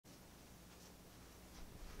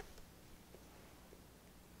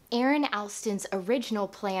Aaron Alston's original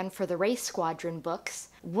plan for the Race Squadron books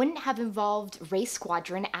wouldn't have involved Race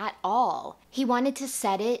Squadron at all. He wanted to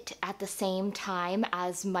set it at the same time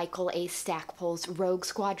as Michael A. Stackpole's Rogue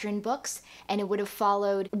Squadron books, and it would have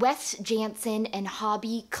followed Wes Jansen and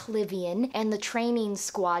Hobby Clivian and the training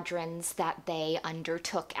squadrons that they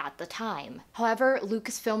undertook at the time. However,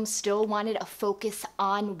 Lucasfilm still wanted a focus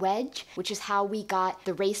on Wedge, which is how we got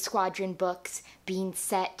the Race Squadron books being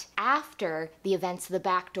set after the events of the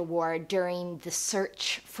Bacta War during the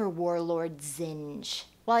search for Warlord Zsinj.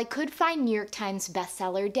 While I could find New York Times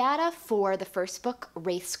bestseller data for the first book,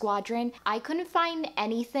 Race Squadron, I couldn't find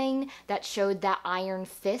anything that showed that Iron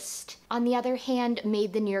Fist, on the other hand,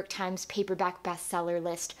 made the New York Times paperback bestseller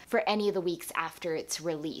list for any of the weeks after its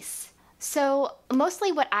release. So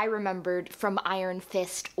mostly what I remembered from Iron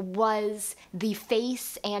Fist was the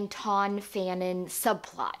Face and Phanan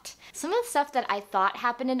subplot. Some of the stuff that I thought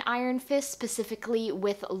happened in Iron Fist, specifically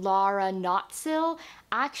with Lara Notsil,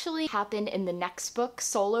 actually happened in the next book,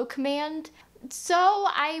 Solo Command. So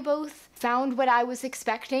I both found what I was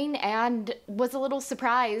expecting and was a little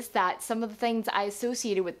surprised that some of the things I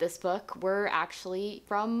associated with this book were actually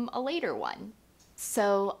from a later one.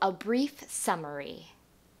 So a brief summary.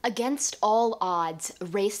 Against all odds,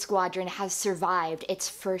 Race Squadron has survived its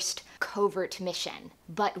first covert mission,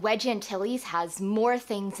 but Wedge Antilles has more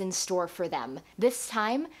things in store for them, this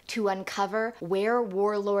time to uncover where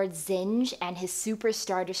Warlord Zsinj and his Super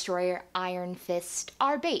Star Destroyer Iron Fist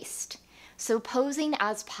are based. So posing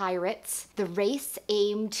as pirates, the race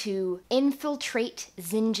aim to infiltrate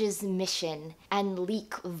Zsinj's mission and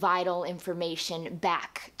leak vital information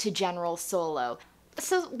back to General Solo.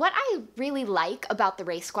 So what I really like about the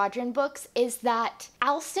Race Squadron books is that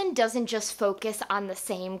Alston doesn't just focus on the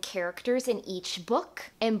same characters in each book.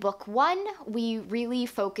 In book 1, we really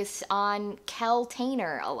focus on Kel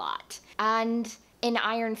Tainer a lot. And in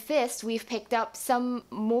Iron Fist, we've picked up some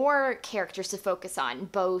more characters to focus on,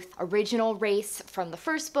 both original race from the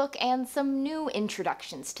first book and some new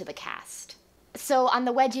introductions to the cast. So on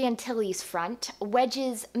the Wedge Antilles front,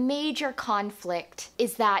 Wedge's major conflict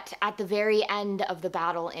is that at the very end of the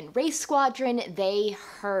battle in Race Squadron, they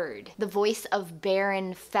heard the voice of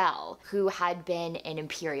Baron Fel, who had been an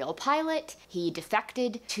Imperial pilot. He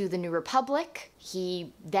defected to the New Republic.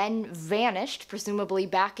 He then vanished, presumably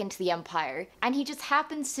back into the Empire, and he just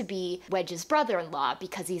happens to be Wedge's brother-in-law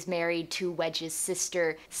because he's married to Wedge's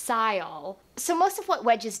sister, Syal. So most of what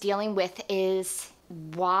Wedge is dealing with is,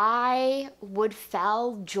 why would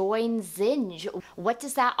Fel join Zsinj? What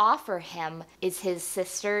does that offer him? Is his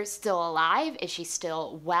sister still alive? Is she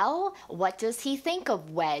still well? What does he think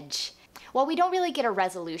of Wedge? While we don't really get a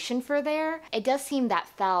resolution for there, it does seem that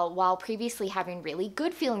Fel, while previously having really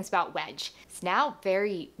good feelings about Wedge, is now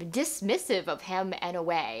very dismissive of him in a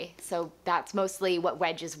way. So that's mostly what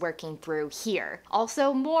Wedge is working through here.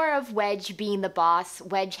 Also, more of Wedge being the boss,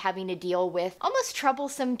 Wedge having to deal with almost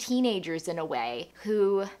troublesome teenagers in a way,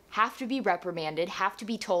 who have to be reprimanded, have to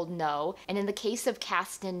be told no, and in the case of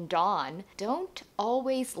Castin Donn, don't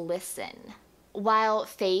always listen. While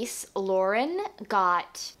Face, Loran,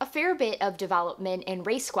 got a fair bit of development in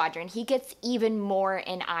Race Squadron, he gets even more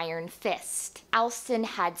in Iron Fist. Alston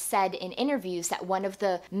had said in interviews that one of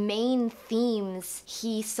the main themes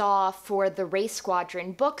he saw for the Race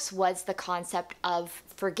Squadron books was the concept of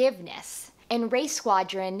forgiveness. In Race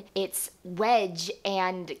Squadron, it's Wedge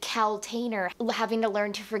and Kel Tainer having to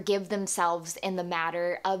learn to forgive themselves in the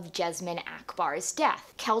matter of Jessamine Akbar's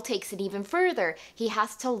death. Kel takes it even further. He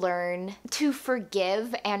has to learn to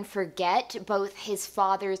forgive and forget both his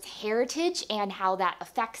father's heritage and how that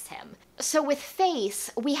affects him. So with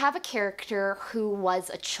Face, we have a character who was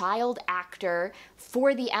a child actor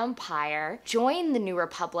for the Empire, joined the New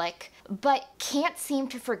Republic, but can't seem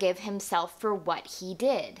to forgive himself for what he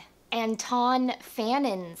did. And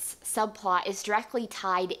Phanan's subplot is directly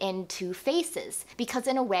tied into Face's, because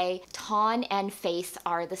in a way, Ton and Face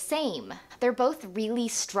are the same. They're both really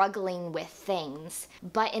struggling with things,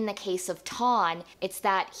 but in the case of Ton, it's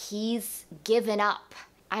that he's given up.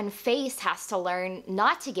 And Face has to learn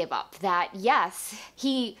not to give up, that yes,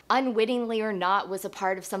 he unwittingly or not was a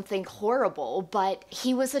part of something horrible, but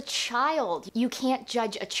he was a child. You can't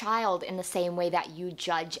judge a child in the same way that you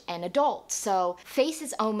judge an adult. So Face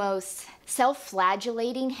is almost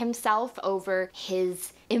self-flagellating himself over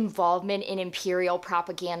his involvement in Imperial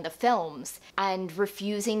propaganda films, and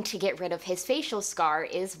refusing to get rid of his facial scar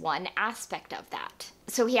is one aspect of that.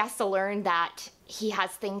 So he has to learn that he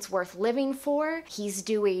has things worth living for, he's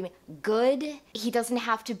doing good, he doesn't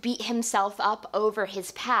have to beat himself up over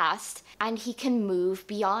his past, and he can move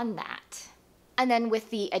beyond that. And then with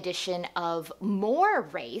the addition of more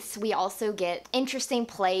race, we also get interesting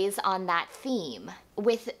plays on that theme.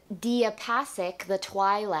 With Dia Passik, the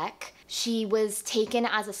Twi'lek, she was taken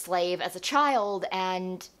as a slave as a child,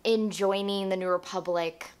 and in joining the New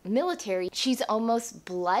Republic military, she's almost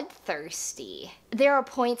bloodthirsty. There are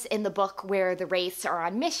points in the book where the Wraiths are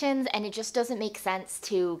on missions, and it just doesn't make sense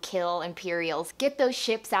to kill Imperials, get those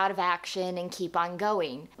ships out of action, and keep on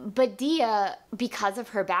going. But Dia, because of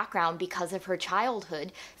her background, because of her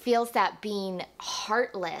childhood, feels that being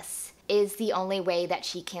heartless is the only way that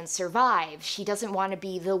she can survive. She doesn't want to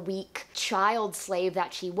be the weak child slave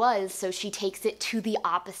that she was, so she takes it to the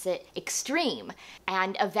opposite extreme.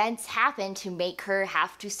 And events happen to make her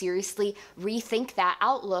have to seriously rethink that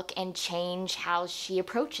outlook and change how she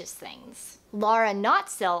approaches things. Lara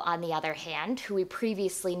Notsil, on the other hand, who we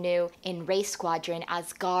previously knew in Race Squadron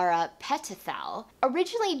as Gara Petithal,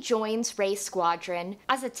 originally joins Race Squadron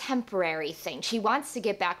as a temporary thing. She wants to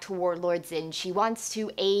get back to Warlord Zsinj. She wants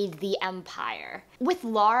to aid the Empire. With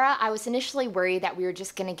Lara, I was initially worried that we were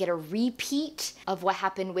just going to get a repeat of what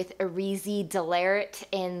happened with Arizi Delaret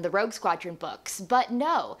in the Rogue Squadron books, but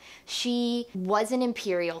no. She was an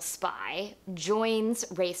Imperial spy, joins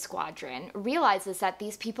Race Squadron, realizes that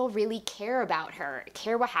these people really care about her,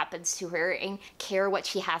 care what happens to her, and care what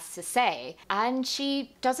she has to say. And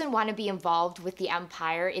she doesn't want to be involved with the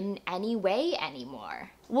Empire in any way anymore.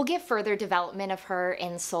 We'll get further development of her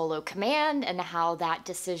in Solo Command and how that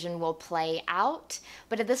decision will play out,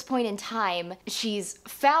 but at this point in time, she's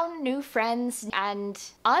found new friends, and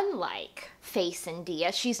unlike Face and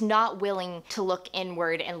Dia, she's not willing to look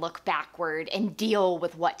inward and look backward and deal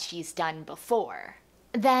with what she's done before.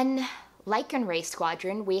 Then, like in Race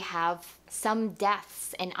Squadron, we have some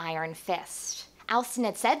deaths in Iron Fist. Alston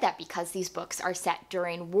had said that because these books are set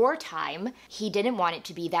during wartime, he didn't want it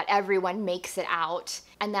to be that everyone makes it out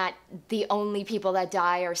and that the only people that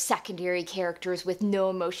die are secondary characters with no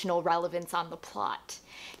emotional relevance on the plot.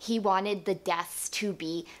 He wanted the deaths to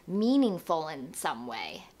be meaningful in some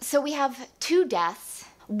way. So we have two deaths.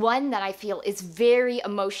 One that I feel is very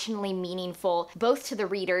emotionally meaningful, both to the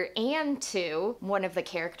reader and to one of the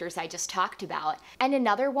characters I just talked about. And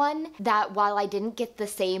another one that, while I didn't get the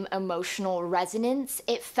same emotional resonance,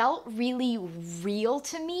 it felt really real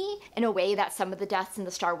to me in a way that some of the deaths in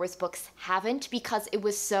the Star Wars books haven't, because it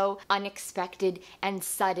was so unexpected and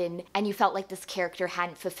sudden, and you felt like this character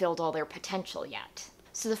hadn't fulfilled all their potential yet.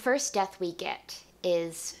 So the first death we get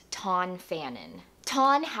is Phanan.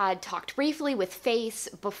 Ton had talked briefly with Face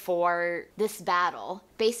before this battle,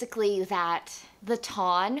 basically that the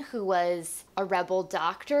Ton who was a rebel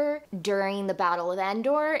doctor during the Battle of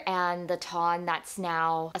Endor and the Ton that's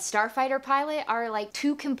now a starfighter pilot are like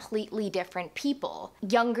two completely different people.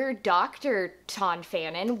 Younger Dr.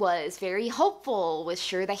 Phanan was very hopeful, was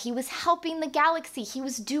sure that he was helping the galaxy, he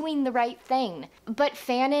was doing the right thing. But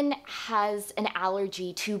Phanan has an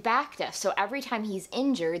allergy to Bacta, so every time he's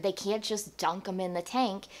injured, they can't just dunk him in the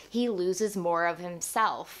tank, he loses more of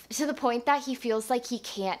himself. To the point that he feels like he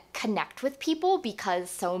can't connect with people because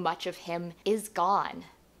so much of him is gone.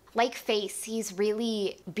 Like Face, he's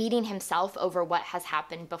really beating himself over what has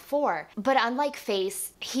happened before. But unlike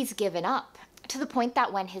Face, he's given up. To the point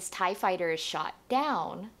that when his TIE fighter is shot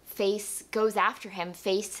down, Face goes after him,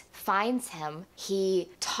 Face finds him, he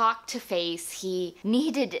talked to Face, he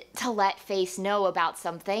needed to let Face know about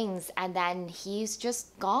some things, and then he's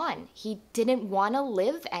just gone. He didn't want to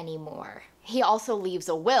live anymore. He also leaves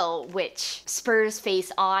a will, which spurs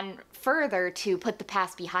Face on further to put the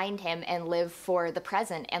past behind him and live for the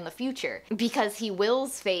present and the future, because he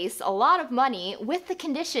wills Face a lot of money with the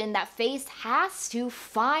condition that Face has to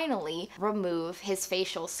finally remove his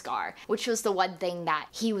facial scar, which was the one thing that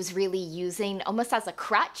he was really using almost as a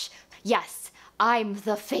crutch. Yes, I'm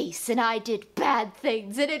the Face and I did bad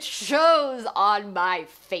things and it shows on my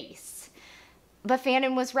face. But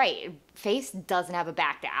Phanan was right. Face doesn't have a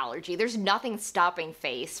Bacta allergy. There's nothing stopping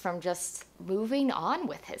Face from just moving on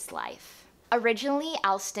with his life. Originally,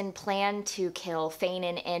 Alston planned to kill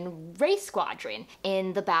Phanan in Race Squadron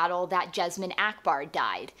in the battle that Jesmyn Akbar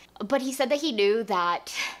died. But he said that he knew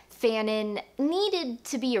that Phanan needed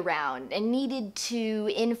to be around and needed to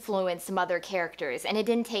influence some other characters, and it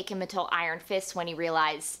didn't take him until Iron Fist when he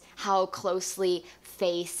realized how closely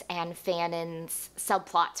Face and Phanan's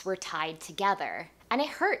subplots were tied together. And it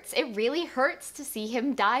hurts. It really hurts to see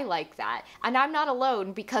him die like that. And I'm not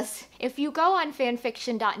alone, because if you go on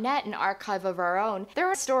fanfiction.net, an archive of our own, there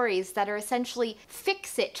are stories that are essentially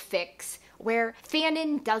fix-it fix, where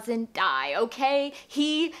Phanan doesn't die, okay?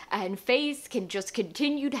 He and Face can just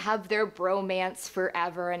continue to have their bromance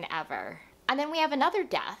forever and ever. And then we have another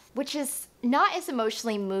death, which is not as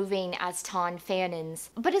emotionally moving as Phanan's,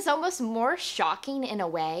 but is almost more shocking in a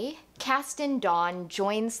way. Castin Donn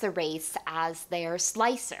joins the race as their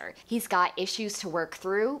slicer. He's got issues to work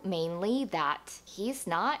through, mainly that he's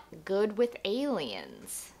not good with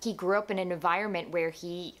aliens. He grew up in an environment where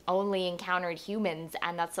he only encountered humans,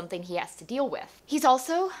 and that's something he has to deal with. He's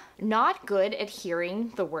also not good at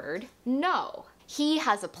hearing the word no. He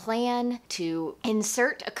has a plan to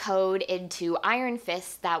insert a code into Iron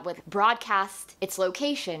Fist that would broadcast its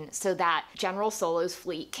location so that General Solo's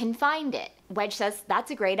fleet can find it. Wedge says,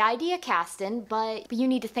 that's a great idea, Castin, but you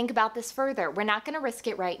need to think about this further. We're not going to risk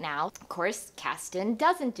it right now. Of course, Castin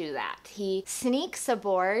doesn't do that. He sneaks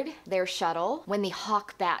aboard their shuttle when the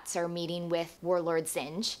Hawk Bats are meeting with Warlord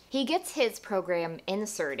Zsinj. He gets his program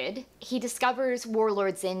inserted. He discovers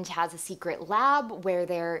Warlord Zsinj has a secret lab where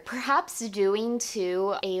they're perhaps doing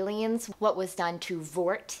to aliens what was done to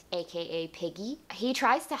Vort, aka Piggy. He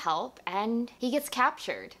tries to help, and he gets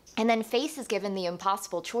captured. And then Face is given the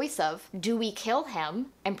impossible choice of, do we kill him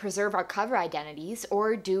and preserve our cover identities,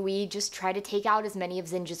 or do we just try to take out as many of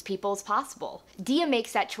Zsinj's people as possible? Dia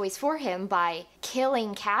makes that choice for him by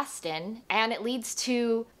killing Castin, and it leads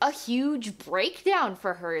to a huge breakdown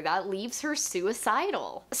for her that leaves her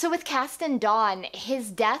suicidal. So with Castin Donn, his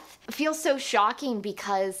death feels so shocking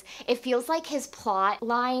because it feels like his plot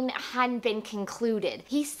line hadn't been concluded.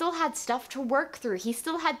 He still had stuff to work through, he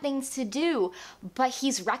still had things to do, but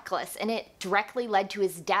he's reckless, and it directly led to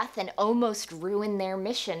his death and almost ruined their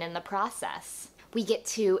mission in the process. We get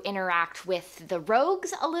to interact with the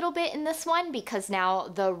rogues a little bit in this one because now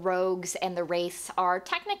the rogues and the race are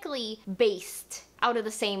technically based out of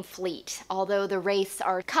the same fleet, although the race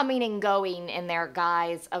are coming and going in their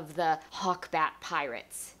guise of the Hawkbat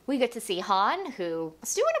pirates. We get to see Han, who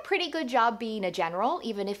is doing a pretty good job being a general,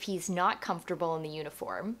 even if he's not comfortable in the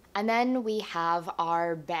uniform. And then we have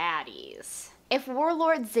our baddies. If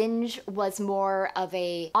Warlord Zsinj was more of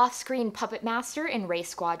a off-screen puppet master in Race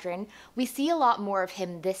Squadron, we see a lot more of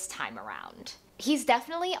him this time around. He's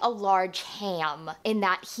definitely a large ham in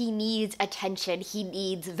that he needs attention, he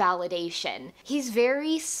needs validation. He's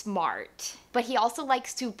very smart, but he also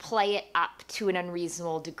likes to play it up to an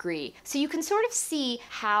unreasonable degree. So you can sort of see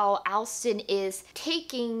how Alston is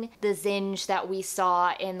taking the Zsinj that we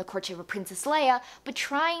saw in The Courtship of Princess Leia, but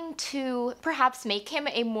trying to perhaps make him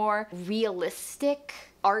a more realistic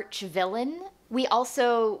arch-villain. We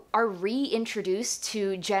also are reintroduced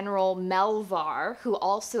to General Melvar, who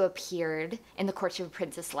also appeared in The Courtship of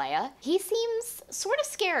Princess Leia. He seems sort of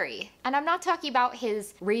scary, and I'm not talking about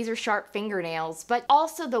his razor-sharp fingernails, but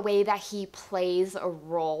also the way that he plays a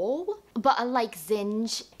role. But unlike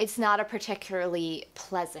Zsinj, it's not a particularly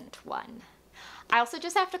pleasant one. I also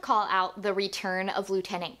just have to call out the return of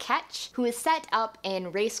Lieutenant Kettch, who is set up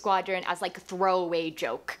in Race Squadron as like a throwaway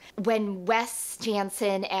joke. When Wes,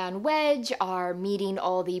 Jansen, and Wedge are meeting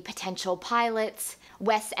all the potential pilots,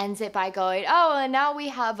 Wes ends it by going, oh, and now we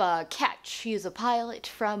have a Kettch. He's a pilot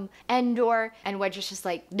from Endor. And Wedge is just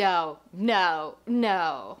like, no, no,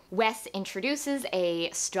 no. Wes introduces a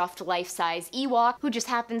stuffed life-size Ewok who just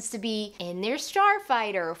happens to be in their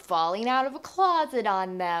starfighter, falling out of a closet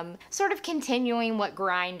on them, sort of continuing what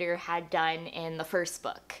Grinder had done in the first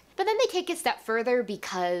book. But then they take a step further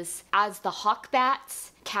because as the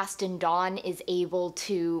Hawkbats, Castin Donn is able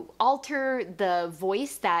to alter the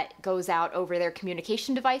voice that goes out over their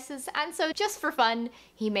communication devices, and so just for fun,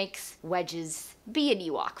 he makes Wedge's be an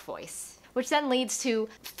Ewok voice. Which then leads to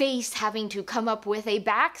Face having to come up with a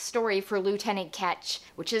backstory for Lieutenant Kettch,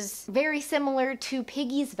 which is very similar to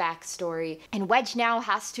Piggy's backstory. And Wedge now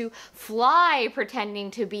has to fly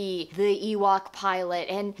pretending to be the Ewok pilot,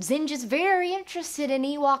 and Zsinj is very interested in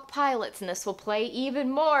Ewok pilots, and this will play even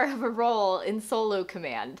more of a role in Solo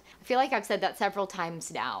Command. I feel like I've said that several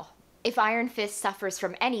times now. If Iron Fist suffers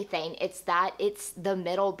from anything, it's that it's the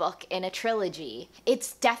middle book in a trilogy.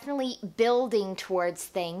 It's definitely building towards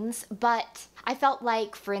things, but I felt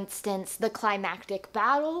like, for instance, the climactic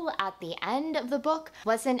battle at the end of the book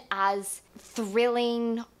wasn't as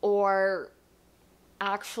thrilling or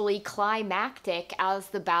actually climactic as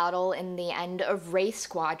the battle in the end of Race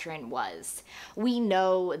Squadron was. We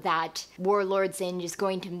know that Warlord Zsinj is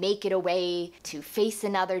going to make it away to face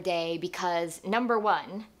another day because, number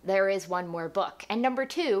one, there is one more book, and number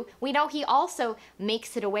two, we know he also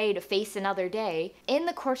makes it away to face another day in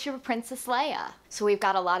The Courtship of Princess Leia. So we've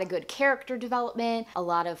got a lot of good character development, a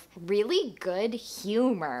lot of really good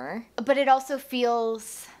humor, but it also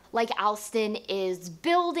feels like Alston is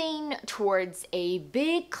building towards a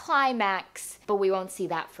big climax, but we won't see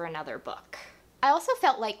that for another book. I also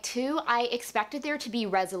felt like, too, I expected there to be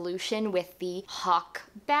resolution with the Hawk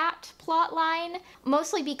Bat plotline,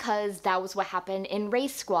 mostly because that was what happened in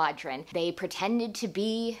Race Squadron. They pretended to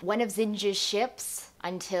be one of Zsinj's ships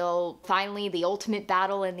until finally the ultimate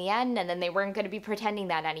battle in the end, and then they weren't going to be pretending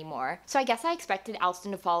that anymore. So I guess I expected Alston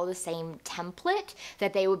to follow the same template,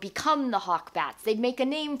 that they would become the Hawkbats. They'd make a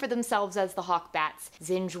name for themselves as the Hawkbats.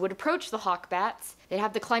 Zsinj would approach the Hawkbats, they'd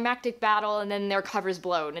have the climactic battle, and then their cover's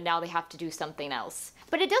blown, and now they have to do something else.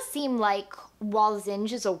 But it does seem like while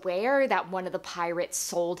Zsinj is aware that one of the pirates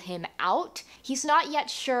sold him out, he's not yet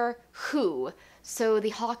sure who, so the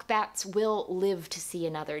Hawkbats will live to see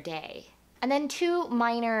another day. And then 2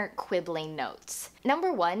 minor quibbling notes.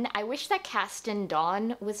 Number 1, I wish that Castin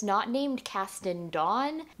Donn was not named Castin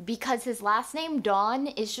Donn because his last name Donn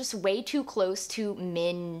is just way too close to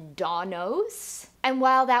Min Donnos. And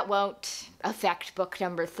while that won't affect book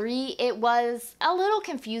number 3, it was a little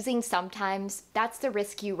confusing sometimes. That's the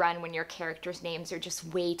risk you run when your characters' names are just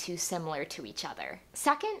way too similar to each other.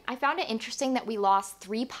 Second, I found it interesting that we lost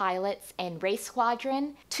 3 pilots in Race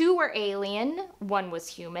Squadron. 2 were alien, 1 was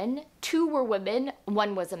human, 2 were women,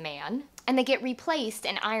 1 was a man, and they get replaced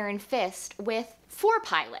in Iron Fist with 4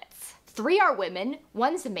 pilots. 3 are women,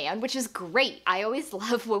 1's a man, which is great. I always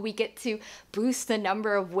love when we get to boost the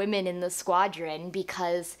number of women in the squadron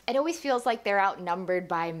because it always feels like they're outnumbered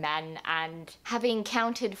by men, and having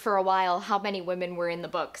counted for a while how many women were in the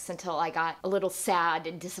books until I got a little sad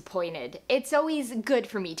and disappointed, it's always good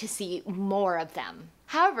for me to see more of them.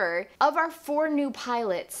 However, of our 4 new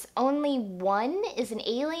pilots, only 1 is an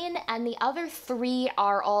alien and the other 3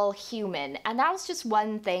 are all human. And that was just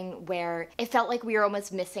one thing where it felt like we were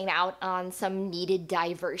almost missing out on some needed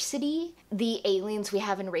diversity. The aliens we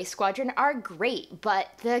have in Race Squadron are great, but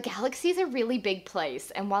the galaxy is a really big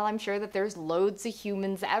place. And while I'm sure that there's loads of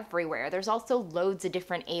humans everywhere, there's also loads of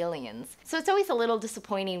different aliens. So it's always a little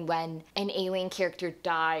disappointing when an alien character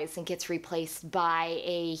dies and gets replaced by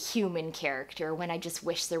a human character when I just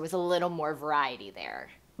wish there was a little more variety there.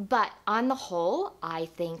 But on the whole, I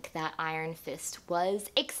think that Iron Fist was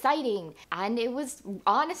exciting, and it was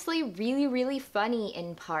honestly really, really funny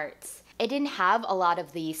in parts. It didn't have a lot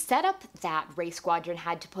of the setup that Race Squadron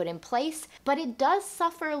had to put in place, but it does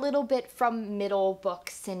suffer a little bit from middle book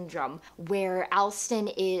syndrome, where Alston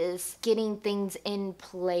is getting things in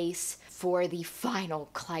place for the final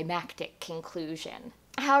climactic conclusion.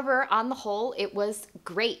 However, on the whole, it was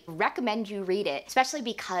great. Recommend you read it, especially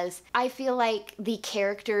because I feel like the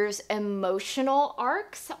characters' emotional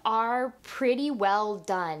arcs are pretty well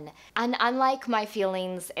done. And unlike my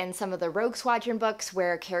feelings in some of the Rogue Squadron books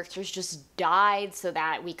where characters just died so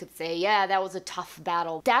that we could say, yeah, that was a tough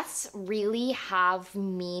battle, deaths really have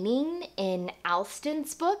meaning in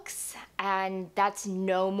Alston's books, and that's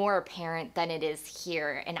no more apparent than it is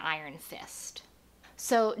here in Iron Fist.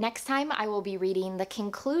 So next time I will be reading the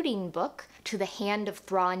concluding book to the Hand of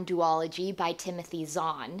Thrawn duology by Timothy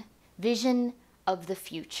Zahn, Vision of the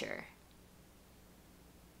Future.